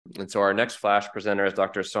And so our next flash presenter is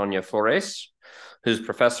Dr. Sonia Flores, who's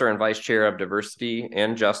professor and vice chair of diversity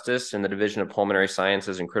and justice in the Division of Pulmonary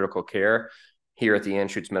Sciences and Critical Care here at the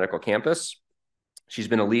Anschutz Medical Campus. She's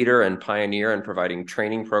been a leader and pioneer in providing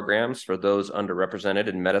training programs for those underrepresented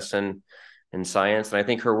in medicine and science. And I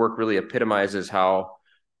think her work really epitomizes how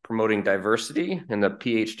promoting diversity in the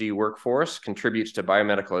PhD workforce contributes to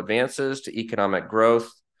biomedical advances, to economic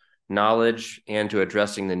growth, knowledge, and to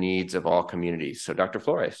addressing the needs of all communities. So Dr.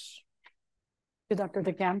 Flores. Dr.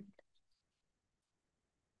 DeCamp.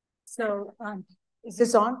 So is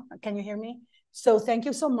this on? Can you hear me? So thank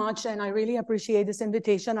you so much, and I really appreciate this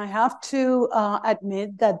invitation. I have to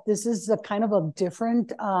admit that this is a kind of a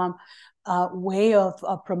different way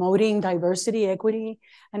of promoting diversity, equity,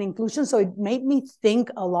 and inclusion. So it made me think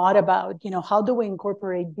a lot about, how do we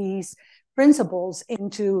incorporate these principles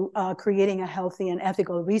into creating a healthy and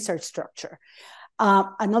ethical research structure.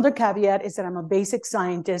 Another caveat is that I'm a basic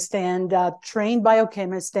scientist and trained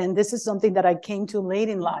biochemist, and this is something that I came to late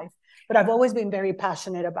in life, but I've always been very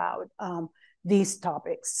passionate about these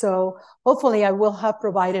topics. So hopefully I will have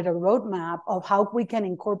provided a roadmap of how we can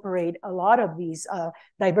incorporate a lot of these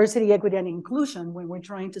diversity, equity, and inclusion when we're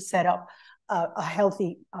trying to set up a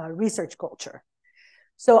healthy research culture.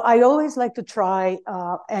 So I always like to try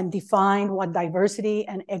and define what diversity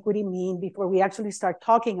and equity mean before we actually start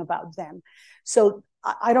talking about them. So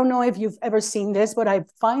I don't know if you've ever seen this, but I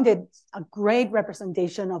find it a great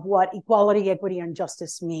representation of what equality, equity, and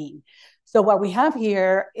justice mean. So what we have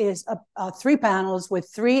here is three panels with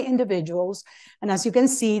three individuals. And as you can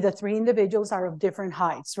see, the three individuals are of different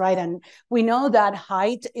heights, right? And we know that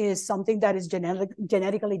height is something that is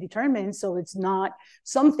genetically determined. So it's not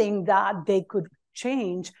something that they could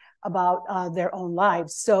change about their own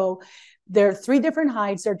lives. So there are three different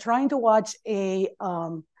heights. They're trying to watch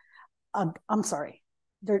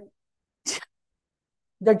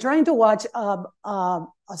they're trying to watch a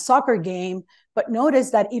soccer game, but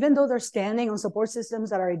notice that even though they're standing on support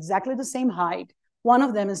systems that are exactly the same height, one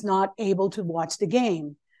of them is not able to watch the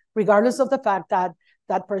game, regardless of the fact that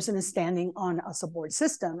that person is standing on a support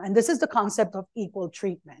system. And this is the concept of equal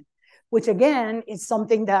treatment, which again is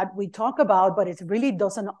something that we talk about, but it really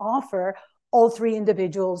doesn't offer all three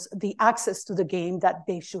individuals the access to the game that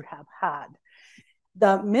they should have had.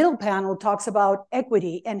 The middle panel talks about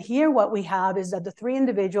equity. And here what we have is that the three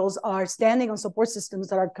individuals are standing on support systems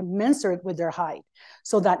that are commensurate with their height,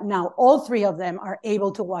 so that now all three of them are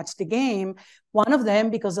able to watch the game. One of them,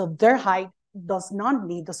 because of their height, does not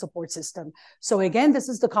need the support system. So again, this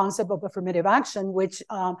is the concept of affirmative action, which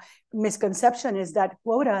misconception is that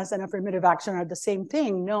quotas and affirmative action are the same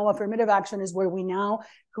thing. No, affirmative action is where we now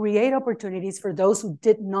create opportunities for those who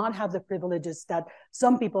did not have the privileges that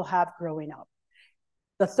some people have growing up.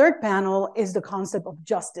 The third panel is the concept of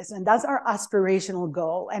justice, and that's our aspirational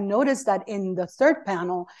goal. And notice that in the third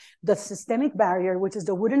panel, the systemic barrier, which is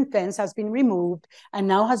the wooden fence, has been removed and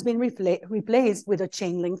now has been replaced with a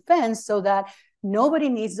chain link fence so that nobody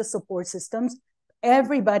needs the support systems.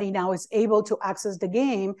 Everybody now is able to access the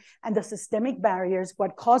game, and the systemic barriers,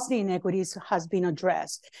 what cause the inequities, has been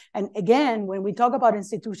addressed. And again, when we talk about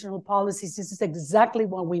institutional policies, this is exactly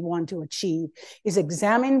what we want to achieve, is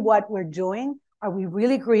examine what we're doing. Are we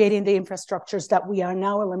really creating the infrastructures that we are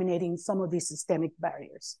now eliminating some of these systemic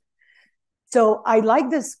barriers? So I like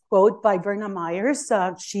this quote by Verna Myers.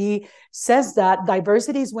 She says that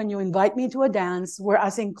diversity is when you invite me to a dance,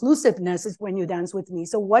 whereas inclusiveness is when you dance with me.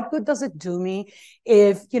 So what good does it do me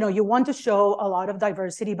if you want to show a lot of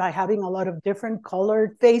diversity by having a lot of different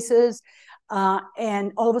colored faces,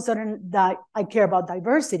 and all of a sudden that I care about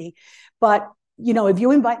diversity? But if you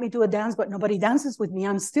invite me to a dance, but nobody dances with me,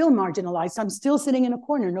 I'm still marginalized. I'm still sitting in a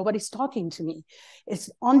corner. Nobody's talking to me. It's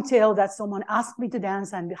until that someone asks me to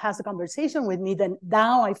dance and has a conversation with me, then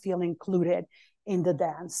now I feel included in the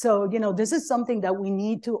dance. So, this is something that we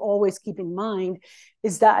need to always keep in mind,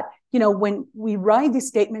 is that, when we write these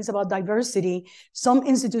statements about diversity, some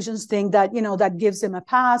institutions think that, that gives them a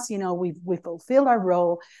pass, we fulfill our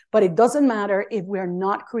role, but it doesn't matter if we're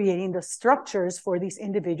not creating the structures for these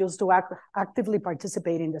individuals to actively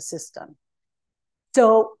participate in the system.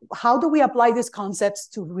 So how do we apply these concepts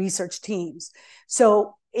to research teams?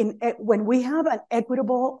 So when we have an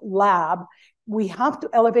equitable lab, we have to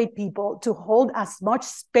elevate people to hold as much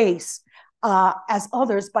space as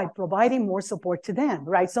others by providing more support to them,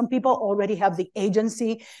 right? Some people already have the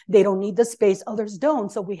agency. They don't need the space. Others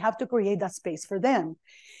don't. So we have to create that space for them.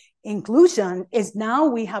 Inclusion is now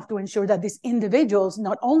we have to ensure that these individuals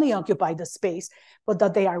not only occupy the space, but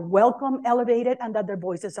that they are welcome, elevated, and that their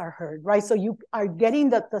voices are heard, right? So you are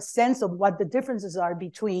getting the sense of what the differences are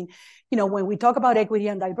between, when we talk about equity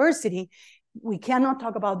and diversity, we cannot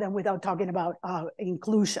talk about them without talking about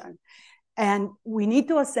inclusion. And we need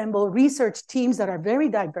to assemble research teams that are very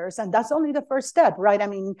diverse. And that's only the first step, right? I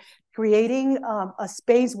mean, creating a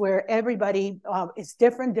space where everybody is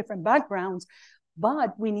different backgrounds,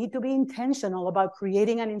 but we need to be intentional about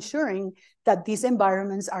creating and ensuring that these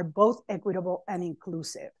environments are both equitable and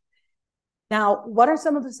inclusive. Now, what are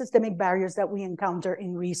some of the systemic barriers that we encounter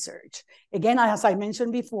in research? Again, as I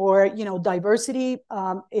mentioned before, diversity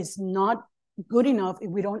is not good enough if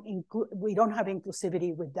we don't have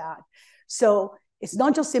inclusivity with that. So it's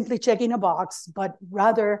not just simply checking a box, but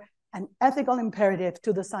rather an ethical imperative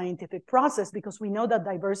to the scientific process, because we know that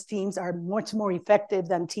diverse teams are much more effective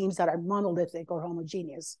than teams that are monolithic or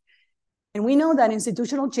homogeneous. And we know that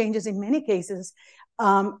institutional changes in many cases,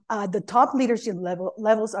 the top leadership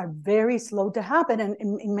levels are very slow to happen. And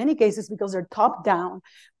in many cases, because they're top down,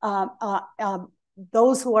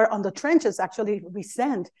 those who are on the trenches actually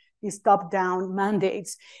resent these top-down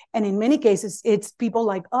mandates. And in many cases, it's people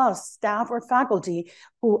like us, staff or faculty,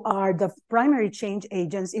 who are the primary change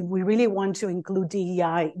agents if we really want to include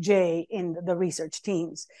DEI in the research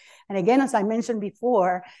teams. And again, as I mentioned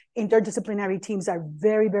before, interdisciplinary teams are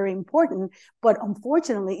very, very important, but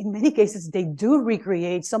unfortunately, in many cases, they do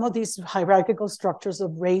recreate some of these hierarchical structures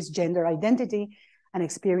of race, gender identity, and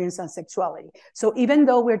experience and sexuality. So even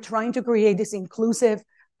though we're trying to create this inclusive,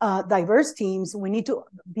 diverse teams, we need to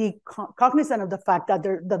be cognizant of the fact that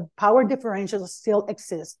the power differentials still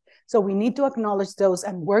exist. So we need to acknowledge those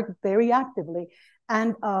and work very actively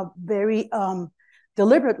and very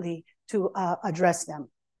deliberately to address them.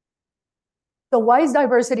 So why is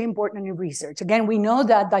diversity important in research? Again, we know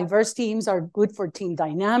that diverse teams are good for team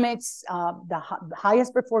dynamics. The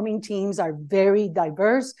highest performing teams are very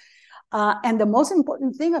diverse. And the most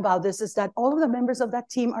important thing about this is that all of the members of that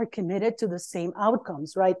team are committed to the same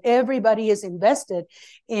outcomes, right? Everybody is invested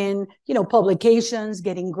in, publications,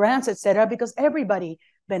 getting grants, et cetera, because everybody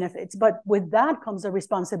benefits. But with that comes a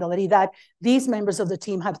responsibility that these members of the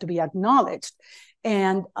team have to be acknowledged.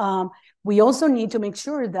 And we also need to make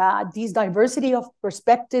sure that these diversity of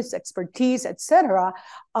perspectives, expertise, et cetera,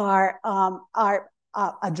 are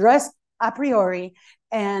addressed a priori.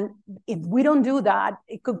 And if we don't do that,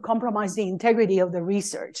 it could compromise the integrity of the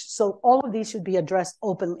research. So all of these should be addressed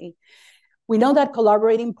openly. We know that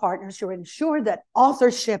collaborating partners should ensure that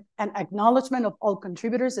authorship and acknowledgement of all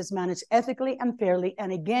contributors is managed ethically and fairly.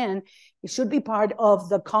 And again, it should be part of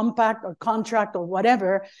the compact or contract or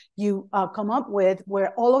whatever you come up with,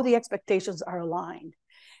 where all of the expectations are aligned.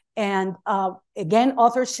 And again,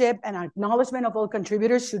 authorship and acknowledgement of all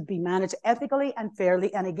contributors should be managed ethically and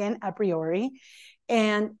fairly, and again, a priori,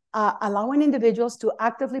 and allowing individuals to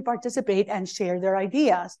actively participate and share their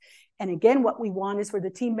ideas. And again, what we want is for the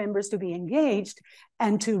team members to be engaged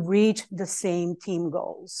and to reach the same team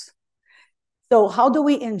goals. So how do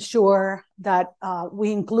we ensure that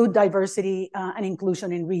we include diversity and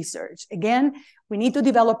inclusion in research? Again, we need to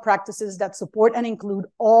develop practices that support and include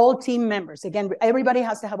all team members. Again, everybody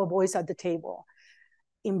has to have a voice at the table.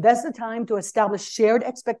 Invest the time to establish shared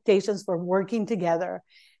expectations for working together,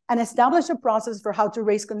 and establish a process for how to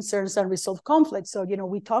raise concerns and resolve conflicts. So,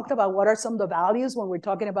 we talked about what are some of the values when we're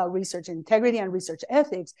talking about research integrity and research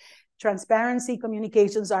ethics. Transparency,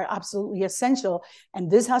 communications are absolutely essential.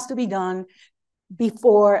 And this has to be done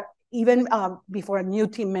before a new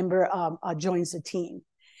team member joins the team.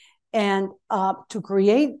 And to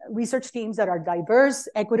create research teams that are diverse,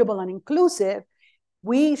 equitable, and inclusive,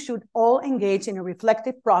 we should all engage in a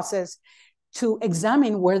reflective process to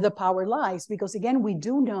examine where the power lies, because again, we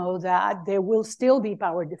do know that there will still be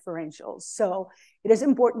power differentials. So it is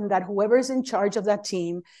important that whoever is in charge of that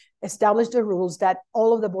team establish the rules that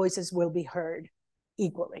all of the voices will be heard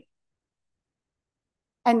equally.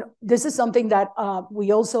 And this is something that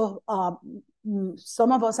we also,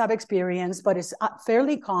 some of us have experienced, but it's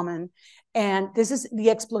fairly common. And this is the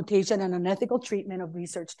exploitation and unethical treatment of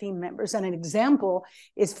research team members. And an example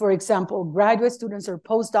is, for example, graduate students or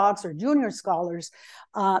postdocs or junior scholars,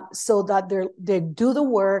 so that they do the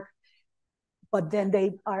work, but then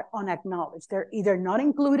they are unacknowledged. They're either not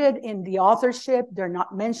included in the authorship, they're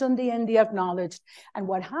not mentioned in the acknowledged, and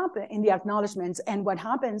what happened in the acknowledgements. And what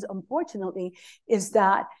happens, unfortunately, is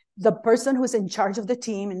that the person who's in charge of the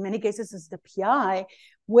team, in many cases is the PI,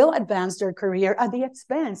 will advance their career at the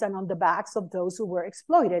expense and on the backs of those who were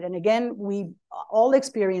exploited. And again, we all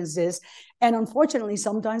experience this. And unfortunately,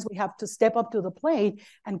 sometimes we have to step up to the plate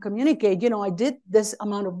and communicate, I did this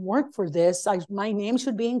amount of work for this. My name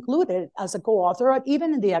should be included as a co-author or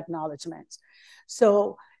even in the acknowledgements.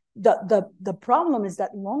 So the problem is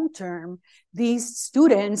that long-term, these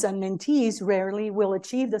students and mentees rarely will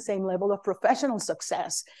achieve the same level of professional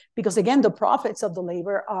success because, again, the profits of the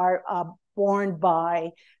labor are borne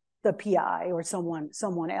by the PI or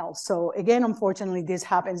someone else. So again, unfortunately, this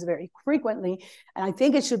happens very frequently. And I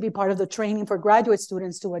think it should be part of the training for graduate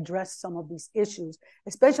students to address some of these issues,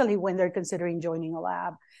 especially when they're considering joining a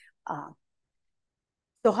lab.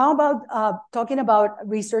 So how about talking about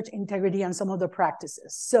research integrity and some of the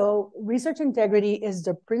practices? So research integrity is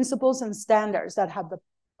the principles and standards that have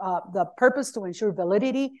the purpose to ensure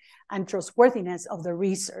validity and trustworthiness of the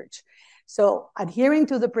research. So adhering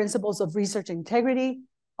to the principles of research integrity,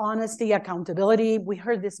 honesty, accountability, we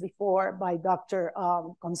heard this before by Dr.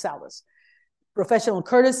 Gonzalez. Professional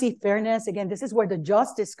courtesy, fairness, again, this is where the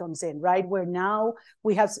justice comes in, right? Where now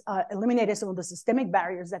we have eliminated some of the systemic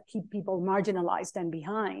barriers that keep people marginalized and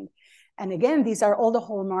behind. And again, these are all the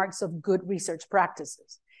hallmarks of good research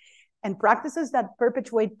practices. And practices that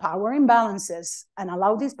perpetuate power imbalances and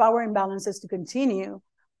allow these power imbalances to continue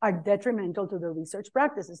are detrimental to the research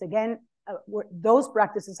practices. Again, those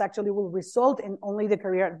practices actually will result in only the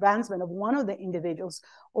career advancement of one of the individuals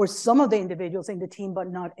or some of the individuals in the team, but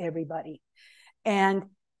not everybody. And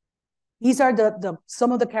these are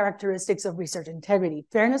some of the characteristics of research integrity: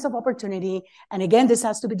 fairness of opportunity. And again, this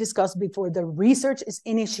has to be discussed before the research is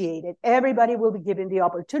initiated. Everybody will be given the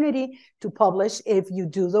opportunity to publish if you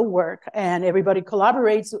do the work, and everybody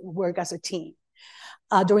collaborates, work as a team.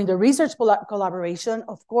 During the research collaboration,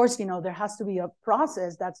 of course, there has to be a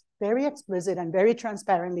process that's very explicit and very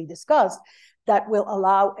transparently discussed that will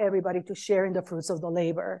allow everybody to share in the fruits of the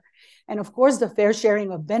labor. And of course, the fair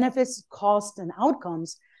sharing of benefits, costs, and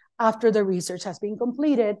outcomes after the research has been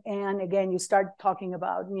completed. And again, you start talking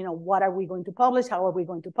about, what are we going to publish? How are we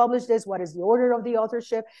going to publish this? What is the order of the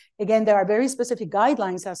authorship? Again, there are very specific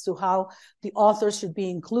guidelines as to how the authors should be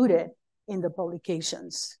included in the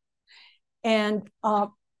publications. And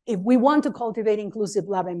if we want to cultivate inclusive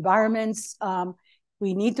lab environments,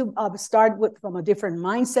 we need to start from a different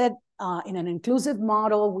mindset. In an inclusive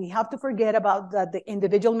model, we have to forget about that the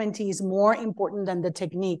individual mentee is more important than the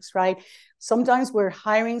techniques, right? Sometimes we're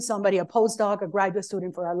hiring somebody, a postdoc, a graduate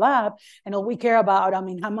student for our lab, and all we care about,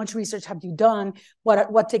 how much research have you done?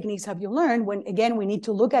 What techniques have you learned? When, again, we need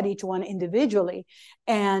to look at each one individually.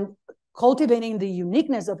 And cultivating the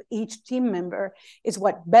uniqueness of each team member is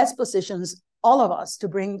what best positions all of us to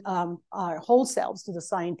bring our whole selves to the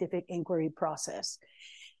scientific inquiry process.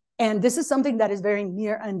 And this is something that is very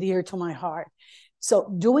near and dear to my heart.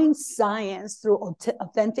 So doing science through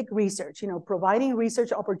authentic research, providing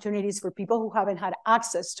research opportunities for people who haven't had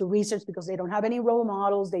access to research because they don't have any role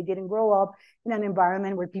models, they didn't grow up in an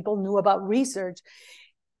environment where people knew about research.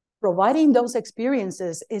 Providing those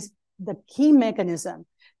experiences is the key mechanism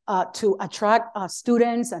to attract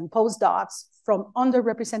students and postdocs from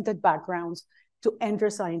underrepresented backgrounds to enter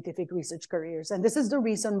scientific research careers. And this is the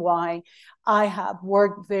reason why I have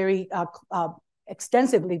worked very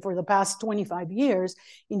extensively for the past 25 years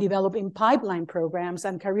in developing pipeline programs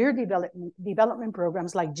and career development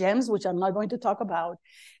programs like GEMS, which I'm not going to talk about,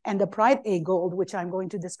 and the Pride A Gold, which I'm going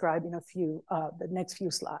to describe in the next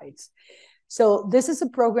few slides. So this is a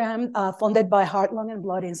program funded by Heart, Lung, and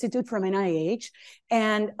Blood Institute from NIH.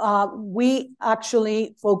 And we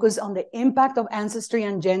actually focus on the impact of ancestry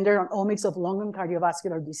and gender on omics of lung and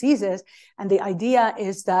cardiovascular diseases. And the idea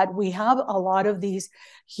is that we have a lot of these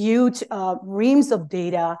huge reams of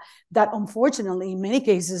data that unfortunately, in many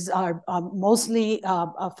cases, are mostly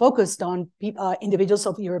focused on individuals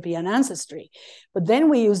of European ancestry. But then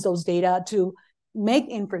we use those data to make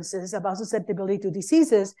inferences about susceptibility to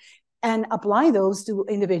diseases and apply those to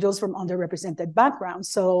individuals from underrepresented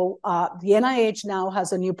backgrounds. So the NIH now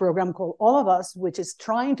has a new program called All of Us, which is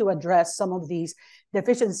trying to address some of these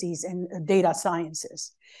deficiencies in data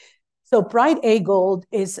sciences. So Pride A Gold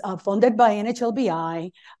is funded by NHLBI.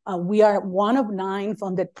 We are one of 9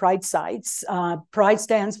 funded Pride sites. Pride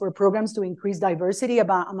stands for Programs to Increase Diversity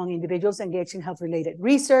among individuals engaged in health-related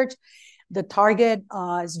research. The target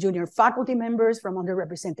is junior faculty members from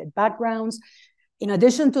underrepresented backgrounds. In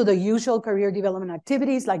addition to the usual career development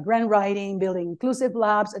activities like grant writing, building inclusive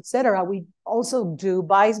labs, et cetera, we also do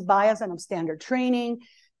bias and substandard training,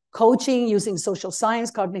 coaching using social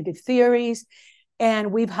science, cognitive theories,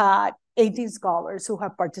 and we've had 18 scholars who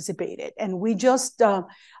have participated. And we just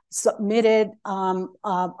submitted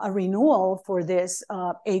a renewal for this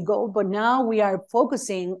A Gold, but now we are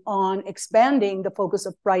focusing on expanding the focus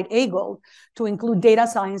of Pride A Gold to include data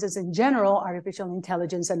sciences in general, artificial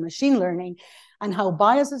intelligence and machine learning, and how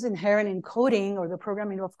biases inherent in coding or the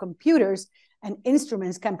programming of computers and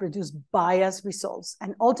instruments can produce biased results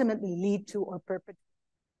and ultimately lead to or perpetuate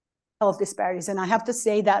health disparities. And I have to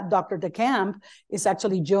say that Dr. DeCamp is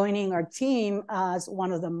actually joining our team as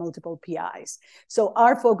one of the multiple PIs. So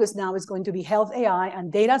our focus now is going to be health AI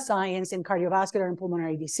and data science in cardiovascular and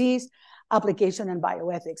pulmonary disease, application and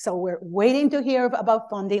bioethics. So we're waiting to hear about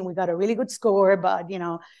funding. We got a really good score, but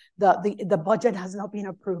the budget has not been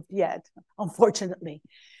approved yet, unfortunately.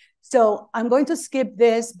 So I'm going to skip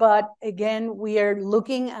this, but again, we are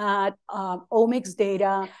looking at omics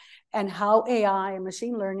data and how AI and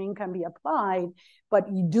machine learning can be applied, but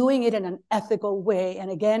doing it in an ethical way. And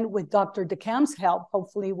again, with Dr. DeCamp's help,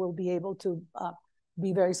 hopefully we'll be able to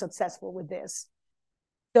be very successful with this.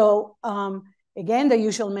 So again, the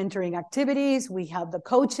usual mentoring activities, we have the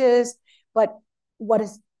coaches, but what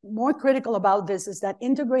is more critical about this is that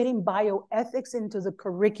integrating bioethics into the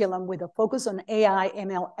curriculum with a focus on AI,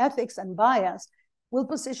 ML ethics, and bias will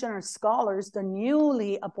position our scholars, the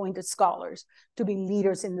newly appointed scholars, to be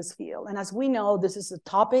leaders in this field. And as we know, this is a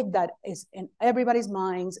topic that is in everybody's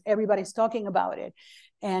minds, everybody's talking about it.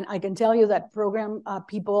 And I can tell you that program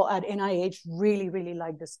people at NIH really, really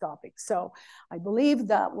like this topic. So I believe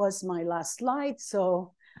that was my last slide.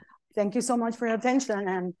 So thank you so much for your attention,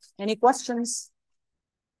 and any questions?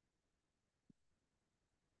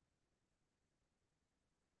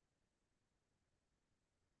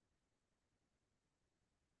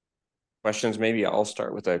 Questions? Maybe I'll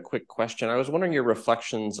start with a quick question. I was wondering your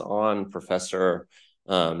reflections on Professor,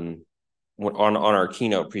 on our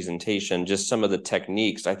keynote presentation, just some of the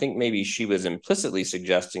techniques. I think maybe she was implicitly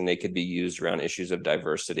suggesting they could be used around issues of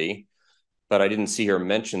diversity, but I didn't see her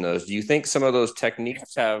mention those. Do you think some of those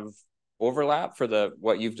techniques have overlap for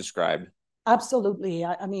what you've described? Absolutely.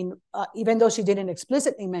 I mean, even though she didn't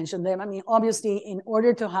explicitly mention them, I mean, obviously, in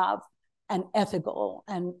order to have an ethical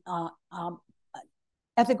and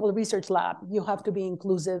ethical research lab, you have to be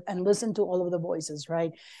inclusive and listen to all of the voices,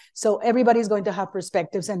 right? So everybody's going to have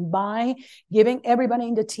perspectives, and by giving everybody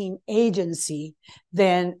in the team agency,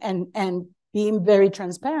 then and being very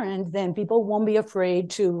transparent, then people won't be afraid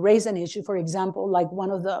to raise an issue. For example, like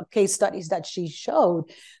one of the case studies that she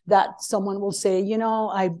showed, that someone will say,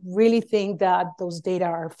 I really think that those data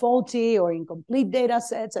are faulty or incomplete data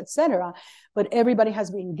sets, et cetera. But everybody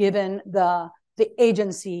has been given the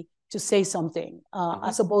agency to say something,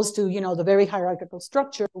 as opposed to, the very hierarchical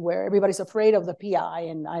structure where everybody's afraid of the PI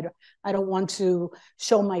and I don't want to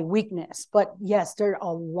show my weakness. But yes, there are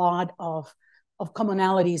a lot of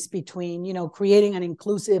commonalities between, creating an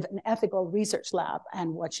inclusive and ethical research lab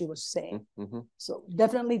and what she was saying. So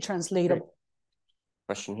definitely translatable. Great.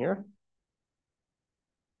 Question here.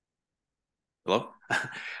 Hello.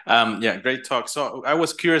 Yeah, great talk. So I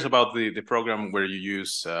was curious about the program where you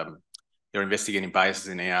use you're investigating biases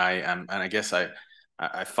in AI, and I guess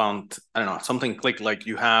I found, I don't know, something clicked, like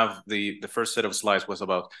you have the first set of slides was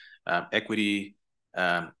about equity,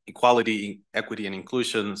 equality, equity, and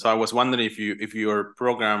inclusion. So I was wondering if your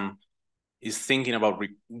program is thinking about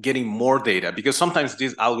getting more data, because sometimes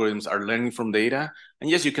these algorithms are learning from data, and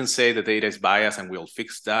yes, you can say the data is biased and we'll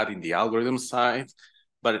fix that in the algorithm side,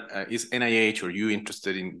 but is NIH or you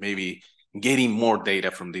interested in maybe getting more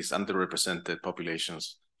data from these underrepresented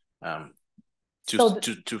populations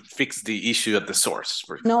to fix the issue at the source?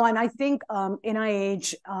 No, and I think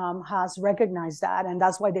NIH has recognized that, and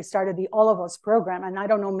that's why they started the All of Us program. And I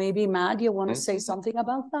don't know, maybe Matt, you want to say something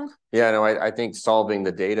about that? Yeah, no, I think solving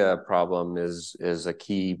the data problem is a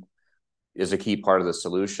key part of the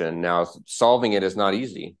solution. Now, solving it is not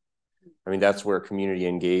easy. I mean, that's where community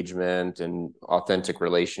engagement and authentic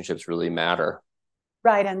relationships really matter.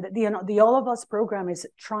 Right, and the All of Us program is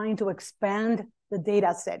trying to expand the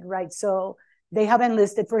data set, right? So they have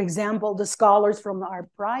enlisted, for example, the scholars from our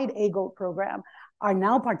Pride AGOL program are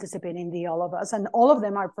now participating in the All of Us, and all of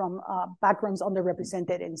them are from backgrounds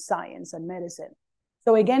underrepresented in science and medicine.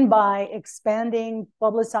 So again, by expanding,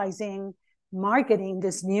 publicizing, marketing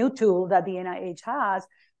this new tool that the NIH has,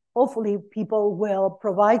 hopefully people will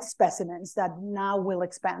provide specimens that now will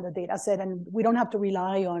expand the data set, and we don't have to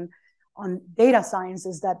rely on data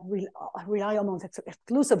sciences that rely almost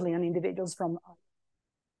exclusively on individuals from.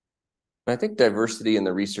 I think diversity in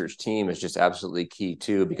the research team is just absolutely key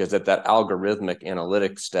too, because at that algorithmic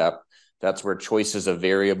analytic step, that's where choices of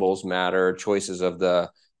variables matter, choices of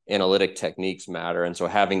the analytic techniques matter. And so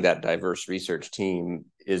having that diverse research team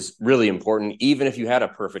is really important, even if you had a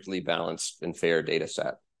perfectly balanced and fair data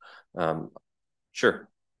set. Sure.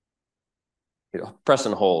 Press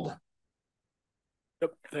and hold.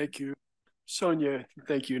 Yep, thank you. Sonia,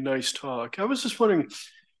 thank you. Nice talk. I was just wondering,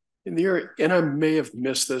 in the area, and I may have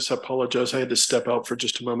missed this, I apologize, I had to step out for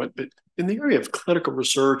just a moment, but in the area of clinical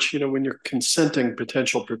research, when you're consenting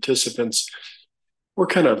potential participants, we're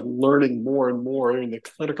kind of learning more and more in the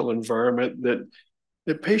clinical environment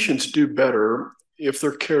that patients do better if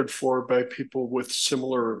they're cared for by people with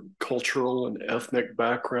similar cultural and ethnic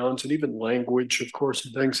backgrounds, and even language, of course,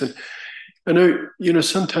 and things. And I know,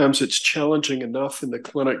 sometimes it's challenging enough in the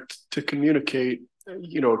clinic to communicate,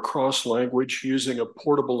 across language using a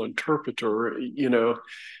portable interpreter,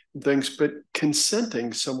 things, but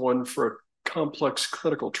consenting someone for a complex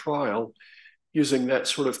clinical trial using that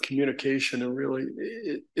sort of communication, and really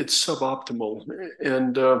it's suboptimal.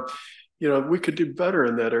 And, we could do better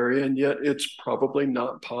in that area, and yet it's probably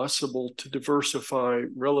not possible to diversify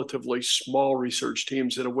relatively small research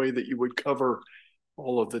teams in a way that you would cover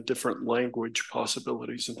all of the different language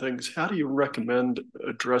possibilities and things. How do you recommend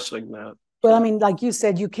addressing that? Well, I mean, like you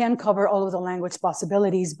said, you can cover all of the language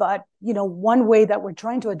possibilities, but, one way that we're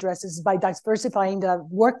trying to address is by diversifying the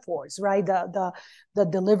workforce, right? The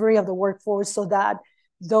delivery of the workforce, so that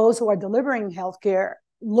those who are delivering healthcare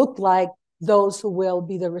look like those who will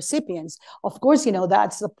be the recipients. Of course,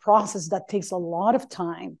 that's a process that takes a lot of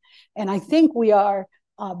time. And I think we are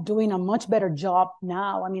doing a much better job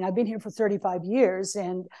now. I mean, I've been here for 35 years,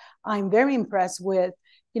 and I'm very impressed with,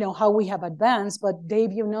 how we have advanced. But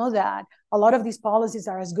Dave, that a lot of these policies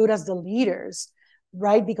are as good as the leaders,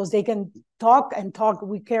 right? Because they can talk and talk.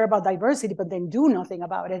 We care about diversity, but then do nothing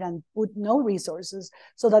about it and put no resources.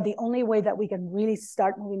 So that the only way that we can really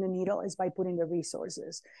start moving the needle is by putting the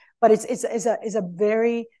resources. But it's a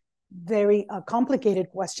very, very complicated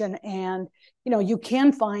question. And, you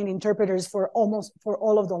can find interpreters for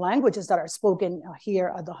all of the languages that are spoken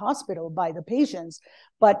here at the hospital by the patients.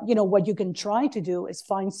 But, what you can try to do is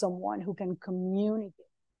find someone who can communicate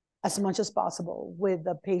as much as possible with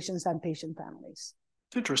the patients and patient families.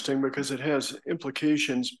 It's interesting because it has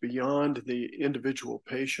implications beyond the individual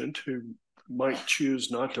patient, who might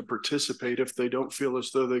choose not to participate if they don't feel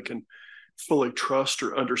as though they can fully trust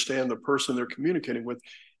or understand the person they're communicating with.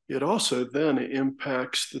 It also then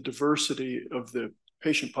impacts the diversity of the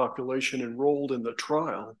patient population enrolled in the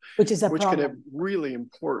trial, which can have really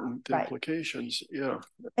important implications. Yeah.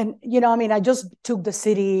 And, I just took the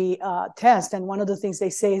city test, and one of the things they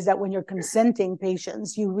say is that when you're consenting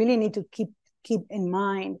patients, you really need to keep in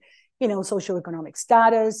mind, socioeconomic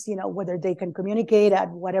status, whether they can communicate at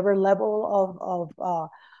whatever level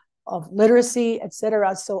of literacy, et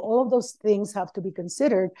cetera. So all of those things have to be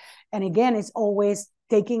considered. And again, it's always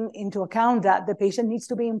taking into account that the patient needs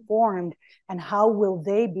to be informed, and how will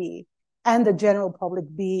they be, and the general public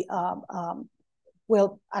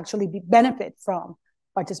will actually benefit from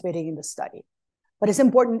participating in the study. But it's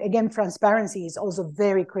important, again, transparency is also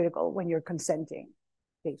very critical when you're consenting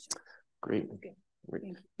patients. Great. Okay.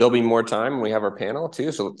 There'll be more time when we have our panel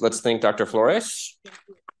too. So let's thank Dr. Flores.